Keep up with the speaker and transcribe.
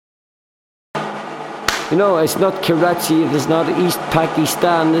You know, it's not Karachi, it is not East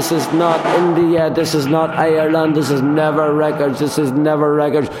Pakistan, this is not India, this is not Ireland, this is Never Records, this is Never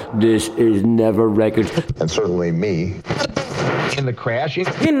Records, this is Never Records. And certainly me. In the crash.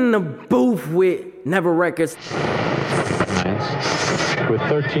 In the booth with Never Records. Nice. With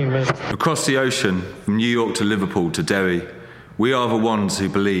 13 minutes. Across the ocean, from New York to Liverpool to Derry, we are the ones who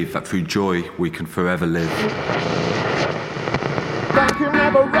believe that through joy we can forever live. Thank you,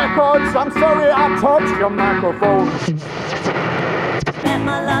 Never Records. I'm sorry I touched your microphone. Met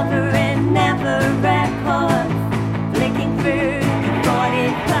my lover in Never Records, flicking through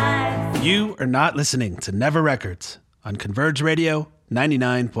 45. You are not listening to Never Records on Converge Radio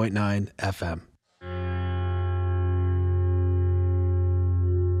 99.9 FM.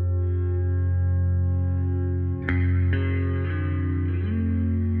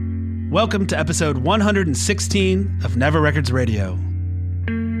 Welcome to episode 116 of Never Records Radio.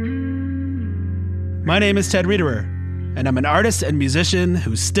 My name is Ted Riederer, and I'm an artist and musician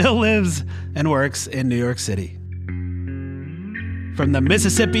who still lives and works in New York City. From the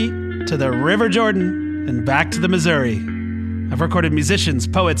Mississippi to the River Jordan and back to the Missouri, I've recorded musicians,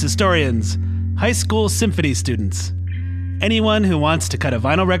 poets, historians, high school symphony students, anyone who wants to cut a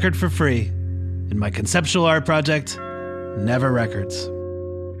vinyl record for free in my conceptual art project, Never Records.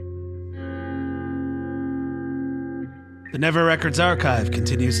 The Never Records archive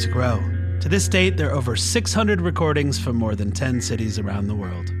continues to grow. To this date, there are over 600 recordings from more than 10 cities around the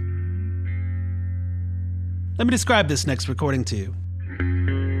world. Let me describe this next recording to you.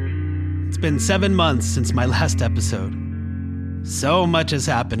 It's been 7 months since my last episode. So much has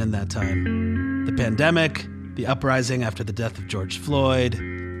happened in that time. The pandemic, the uprising after the death of George Floyd,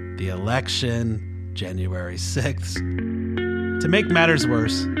 the election, January 6th. To make matters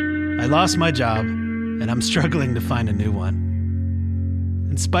worse, I lost my job, and I'm struggling to find a new one.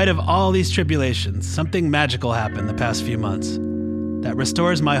 In spite of all these tribulations, something magical happened the past few months that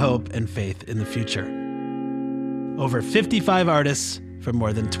restores my hope and faith in the future. Over 55 artists from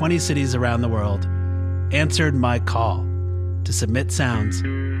more than 20 cities around the world answered my call to submit sounds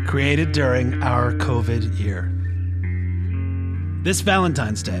created during our COVID year. This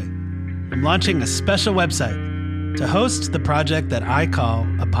Valentine's Day, I'm launching a special website to host the project that I call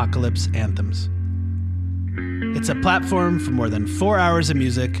Apocalypse Anthems. It's a platform for more than 4 hours of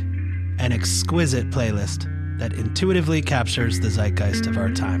music, an exquisite playlist that intuitively captures the zeitgeist of our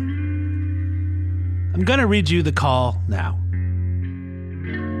time. I'm going to read you the call now.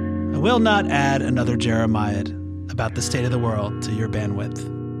 I will not add another Jeremiah about the state of the world to your bandwidth.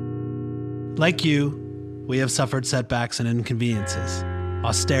 Like you, we have suffered setbacks and inconveniences,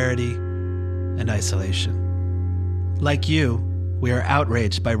 austerity, and isolation. Like you, we are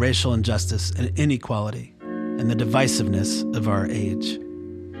outraged by racial injustice and inequality and the divisiveness of our age.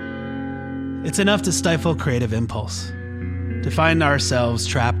 It's enough to stifle creative impulse, to find ourselves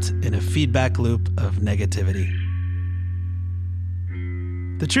trapped in a feedback loop of negativity.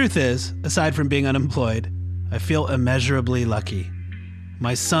 The truth is, aside from being unemployed, I feel immeasurably lucky.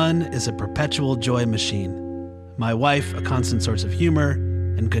 My son is a perpetual joy machine, my wife a constant source of humor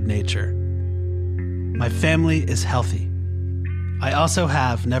and good nature. My family is healthy. I also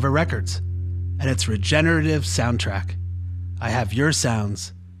have Never Records and its regenerative soundtrack. I have your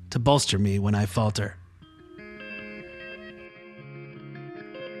sounds to bolster me when I falter.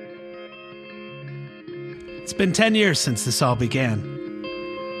 It's been 10 years since this all began.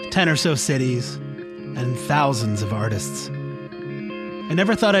 10 or so cities and thousands of artists. I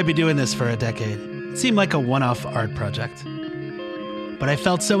never thought I'd be doing this for a decade. It seemed like a one-off art project. But I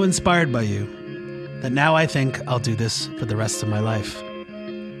felt so inspired by you that now I think I'll do this for the rest of my life.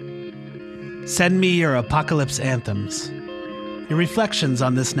 Send me your apocalypse anthems, your reflections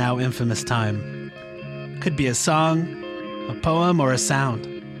on this now infamous time. Could be a song, a poem, or a sound.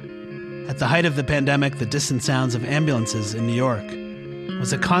 At the height of the pandemic, the distant sounds of ambulances in New York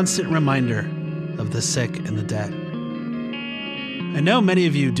was a constant reminder of the sick and the dead. I know many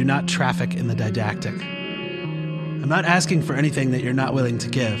of you do not traffic in the didactic. I'm not asking for anything that you're not willing to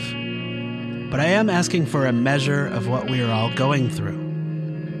give, but I am asking for a measure of what we are all going through.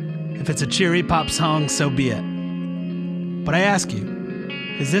 If it's a cheery pop song, so be it. But I ask you,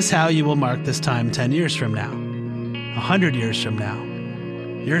 is this how you will mark this time 10 years from now? 100 years from now?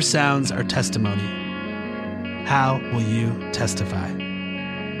 Your sounds are testimony. How will you testify?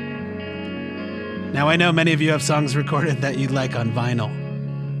 Now, I know many of you have songs recorded that you'd like on vinyl.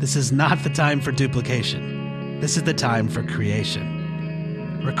 This is not the time for duplication. This is the time for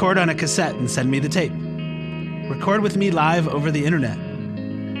creation. Record on a cassette and send me the tape. Record with me live over the internet.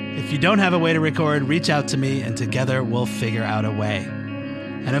 If you don't have a way to record, reach out to me and together we'll figure out a way.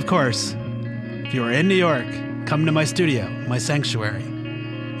 And of course, If you're in New York, come to my studio, my sanctuary,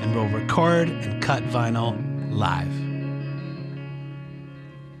 and we'll record and cut vinyl live.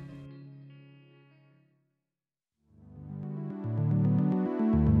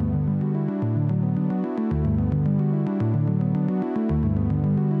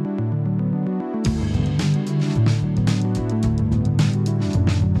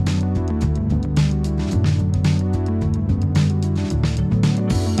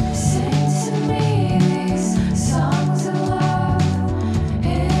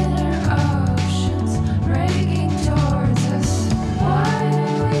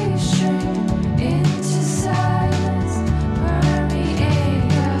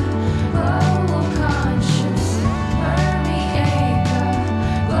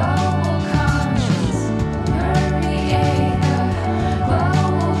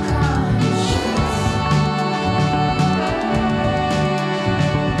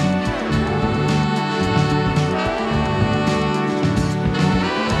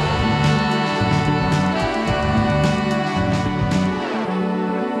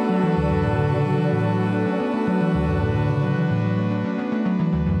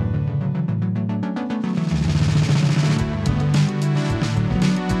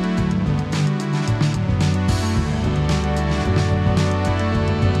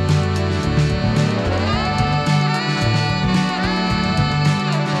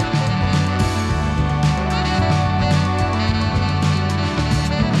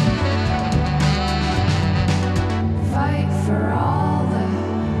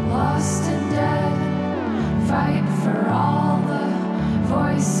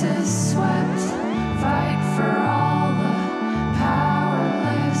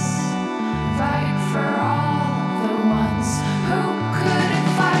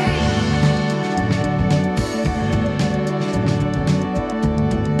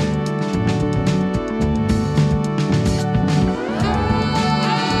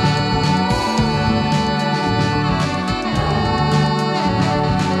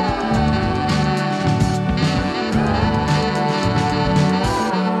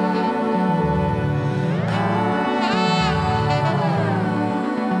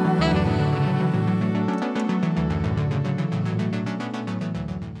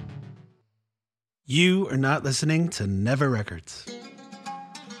 You are not listening to Never Records.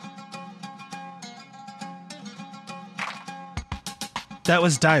 That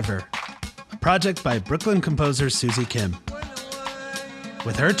was Diver, a project by Brooklyn composer Susie Kim.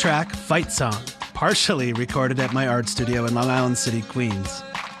 With her track, Fight Song, partially recorded at my art studio in Long Island City, Queens.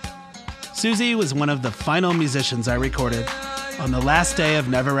 Susie was one of the final musicians I recorded on the last day of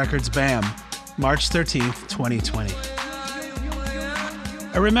Never Records BAM, March 13th, 2020.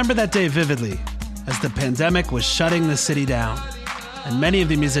 I remember that day vividly, as the pandemic was shutting the city down, and many of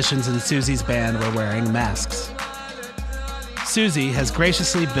the musicians in Susie's band were wearing masks. Susie has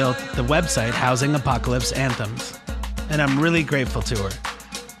graciously built the website housing Apocalypse Anthems, and I'm really grateful to her.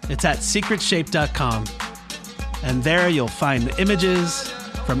 It's at secretshape.com, and there you'll find images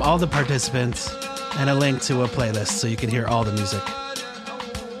from all the participants and a link to a playlist so you can hear all the music.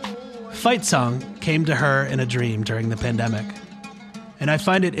 Fight Song came to her in a dream during the pandemic, and I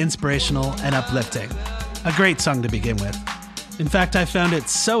find it inspirational and uplifting. A great song to begin with. In fact, I found it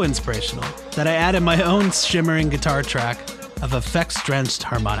so inspirational that I added my own shimmering guitar track of effects-drenched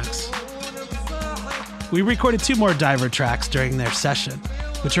harmonics. We recorded 2 more Diver tracks during their session,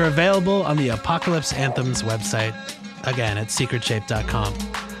 which are available on the Apocalypse Anthems website, again at secretshape.com.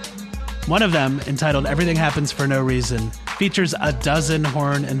 One of them, entitled Everything Happens for No Reason, features a dozen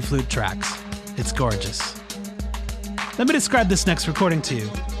horn and flute tracks. It's gorgeous. Let me describe this next recording to you.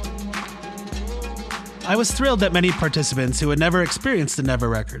 I was thrilled that many participants who had never experienced the Never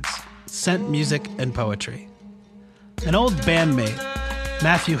Records sent music and poetry. An old bandmate,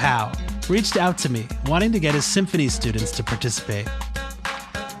 Matthew Howe, reached out to me wanting to get his symphony students to participate.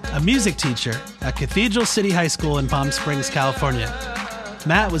 A music teacher at Cathedral City High School in Palm Springs, California,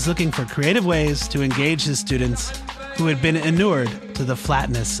 Matt was looking for creative ways to engage his students who had been inured to the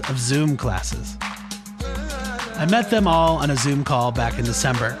flatness of Zoom classes. I met them all on a Zoom call back in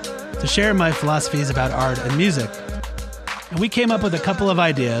December to share my philosophies about art and music, and we came up with a couple of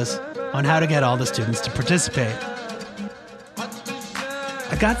ideas on how to get all the students to participate.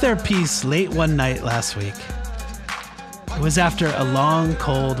 I got their piece late one night last week. It was after a long,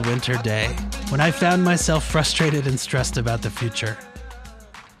 cold winter day when I found myself frustrated and stressed about the future.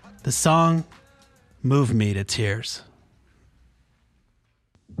 The song moved me to tears.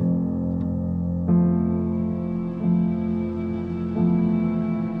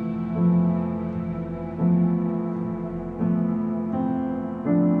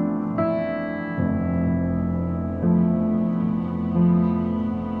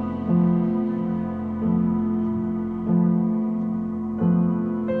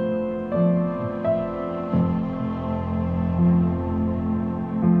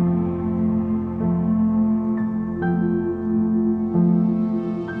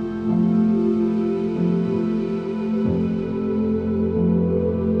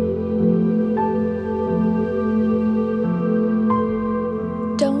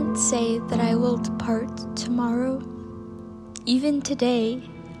 can't say that I will depart tomorrow. Even today,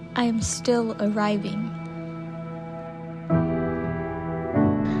 I am still arriving.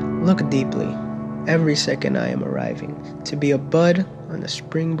 Look deeply. Every second I am arriving. To be a bud on a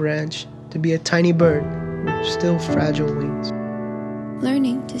spring branch, to be a tiny bird with still fragile wings.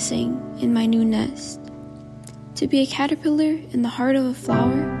 Learning to sing in my new nest. To be a caterpillar in the heart of a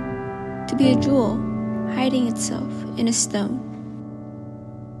flower. To be a jewel hiding itself in a stone.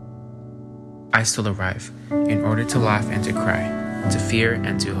 I still arrive, in order to laugh and to cry, to fear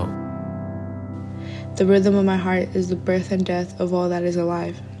and to hope. The rhythm of my heart is the birth and death of all that is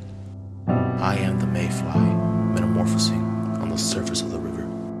alive. I am the mayfly, metamorphosing on the surface of the river.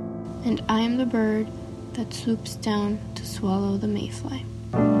 And I am the bird that swoops down to swallow the mayfly.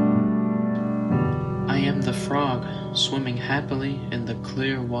 I am the frog swimming happily in the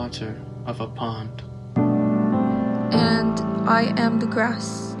clear water of a pond. And I am the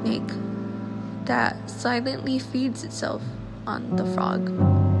grass snake that silently feeds itself on the frog.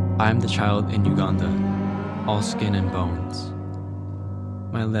 I am the child in Uganda, all skin and bones.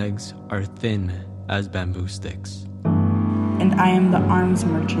 My legs are thin as bamboo sticks. And I am the arms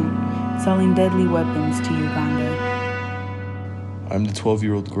merchant, selling deadly weapons to Uganda. I am the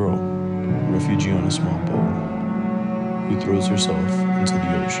 12-year-old girl, refugee on a small boat, who throws herself into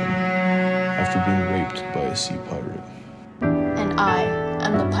the ocean after being raped by a sea pirate. And I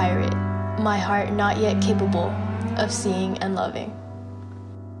am the pirate, my heart not yet capable of seeing and loving.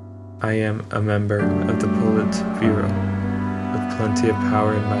 I am a member of the Politburo, with plenty of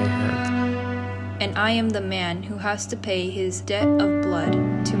power in my hand. And I am the man who has to pay his debt of blood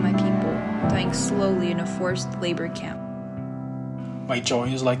to my people, dying slowly in a forced labor camp. My joy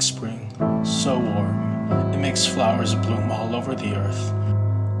is like spring, so warm, it makes flowers bloom all over the earth.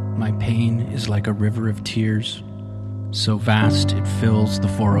 My pain is like a river of tears, so vast it fills the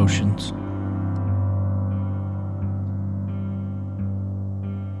four oceans.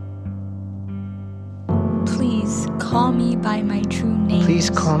 Please call me by my true names. Please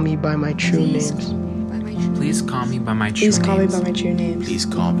call me by my true names. Please call me by my true names. Please call me by my true names. Please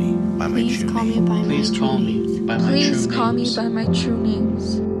call me by my true names. Please call me by my true names. Please call me by my true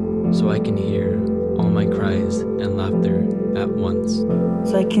names. So I can hear all my cries and laughter at once.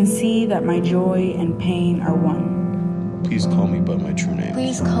 So I can see that my joy and pain are one. Please call me by my true names.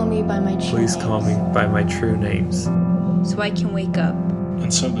 Please call me by my true names. Please call me by my true names. So I can wake up.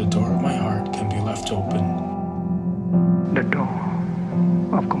 And so the door of my heart can be left open. The door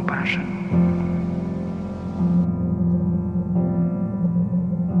of compassion.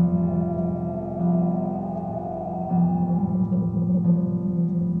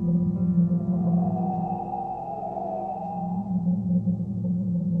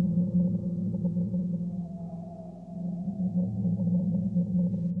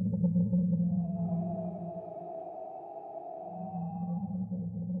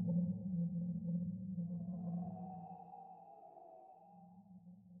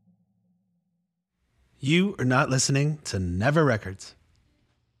 You are not listening to Never Records.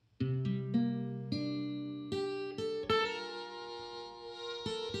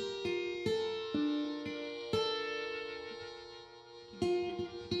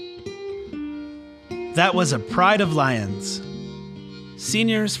 That was A Pride of Lions.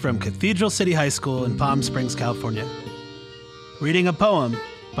 Seniors from Cathedral City High School in Palm Springs, California, reading a poem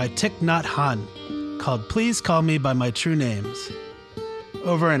by Thich Nhat Hanh called Please Call Me by My True Names,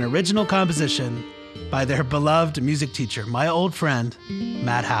 over an original composition by their beloved music teacher, my old friend,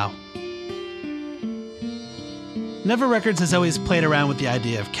 Matt Howe. Never Records has always played around with the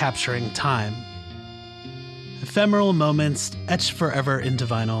idea of capturing time. Ephemeral moments etched forever into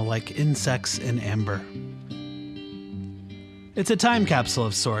vinyl like insects in amber. It's a time capsule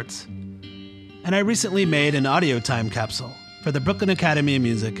of sorts, and I recently made an audio time capsule for the Brooklyn Academy of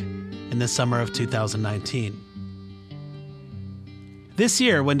Music in the summer of 2019. This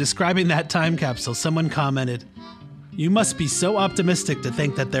year, when describing that time capsule, someone commented, "You must be so optimistic to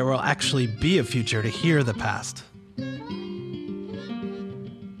think that there will actually be a future to hear the past."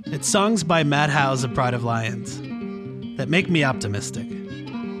 It's songs by Matt Howe's A Pride of Lions that make me optimistic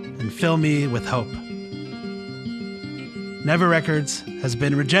and fill me with hope. Never Records has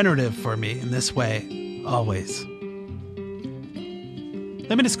been regenerative for me in this way, always.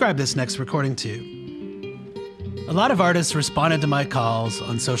 Let me describe this next recording to you. A lot of artists responded to my calls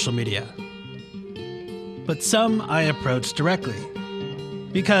on social media, but some I approached directly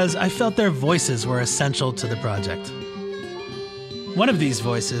because I felt their voices were essential to the project. One of these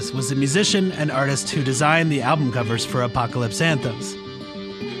voices was the musician and artist who designed the album covers for Apocalypse Anthems,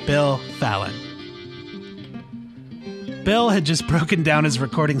 Bill Fallon. Bill had just broken down his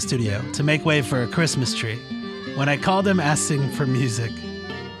recording studio to make way for a Christmas tree when I called him asking for music.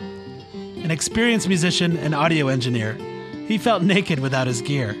 An experienced musician and audio engineer, he felt naked without his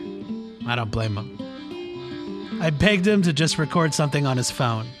gear. I don't blame him. I begged him to just record something on his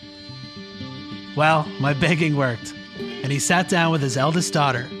phone. Well, my begging worked, and he sat down with his eldest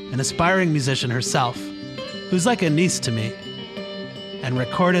daughter, an aspiring musician herself, who's like a niece to me, and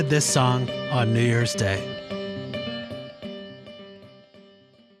recorded this song on New Year's Day.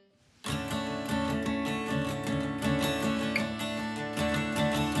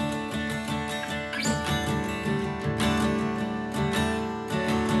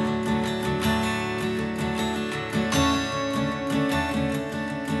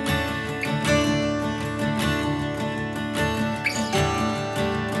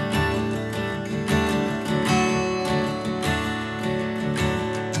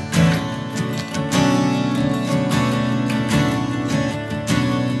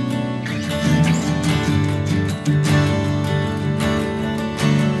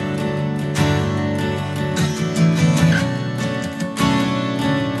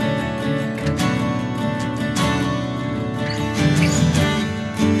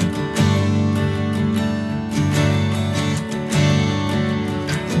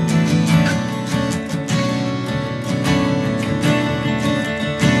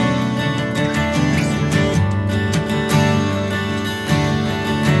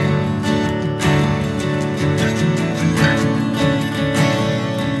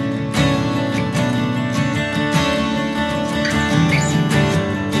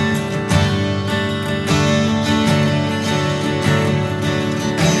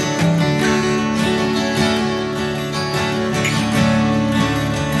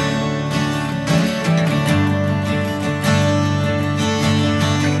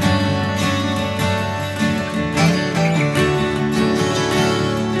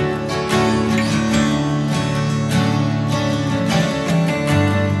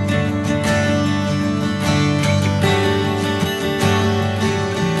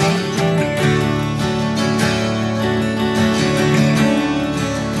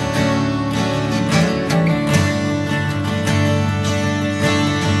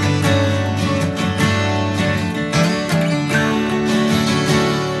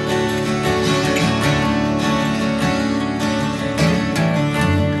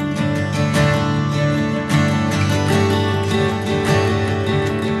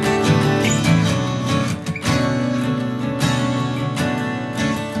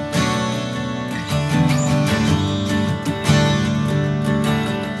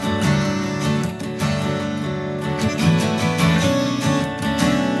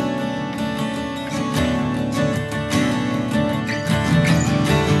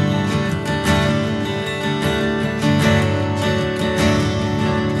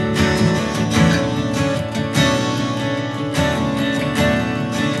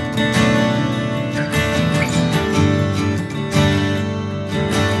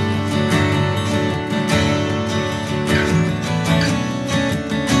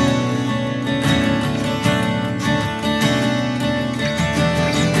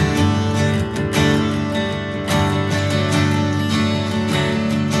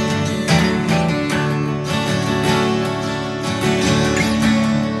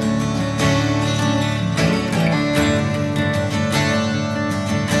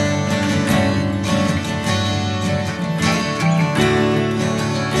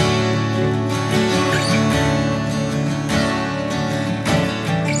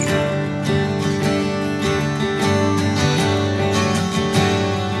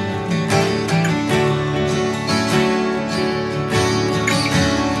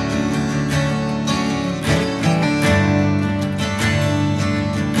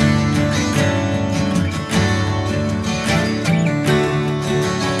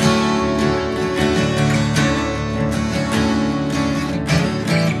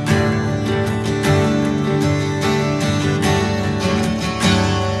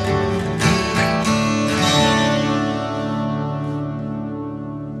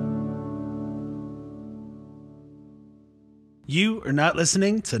 You are not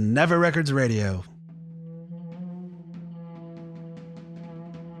listening to Never Records Radio.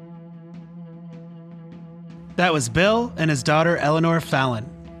 That was Bill and his daughter Eleanor Fallon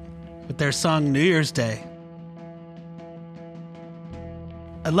with their song New Year's Day.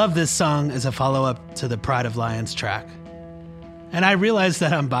 I love this song as a follow-up to the Pride of Lions track. And I realize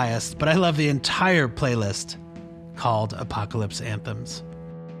that I'm biased, but I love the entire playlist called Apocalypse Anthems.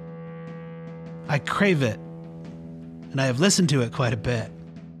 I crave it, and I have listened to it quite a bit.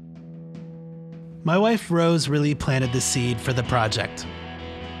 My wife Rose really planted the seed for the project.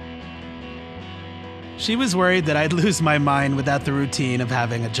 She was worried that I'd lose my mind without the routine of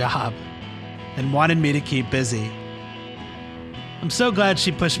having a job, and wanted me to keep busy. I'm so glad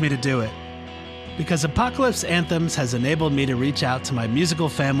she pushed me to do it, because Apocalypse Anthems has enabled me to reach out to my musical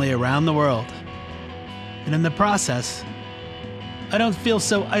family around the world. And in the process, I don't feel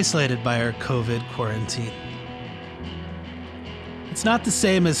so isolated by our COVID quarantine. It's not the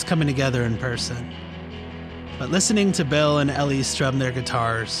same as coming together in person, but listening to Bill and Ellie strum their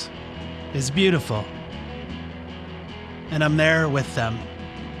guitars is beautiful. And I'm there with them.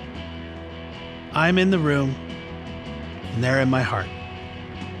 I'm in the room, and they're in my heart.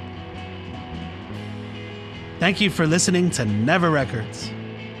 Thank you for listening to Never Records.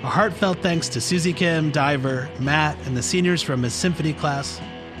 A heartfelt thanks to Susie Kim, Diver, Matt, and the seniors from his symphony class,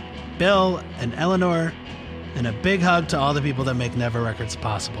 Bill and Eleanor, and a big hug to all the people that make Never Records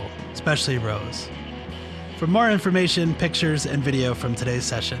possible, especially Rose. For more information, pictures, and video from today's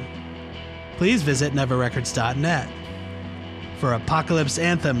session, please visit neverrecords.net. For Apocalypse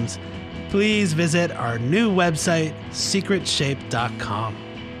Anthems, please visit our new website, secretshape.com.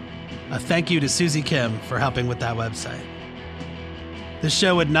 A thank you to Susie Kim for helping with that website. This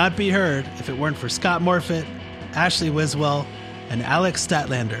show would not be heard if it weren't for Scott Morfitt, Ashley Wiswell, and Alex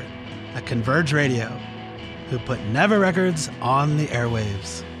Statlander at Converge Radio, who put Never Records on the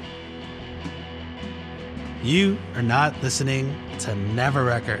airwaves. You are not listening to Never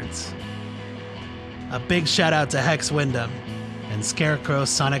Records. A big shout out to Hex Wyndham and Scarecrow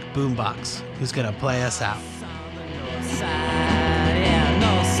Sonic Boombox, who's going to play us out.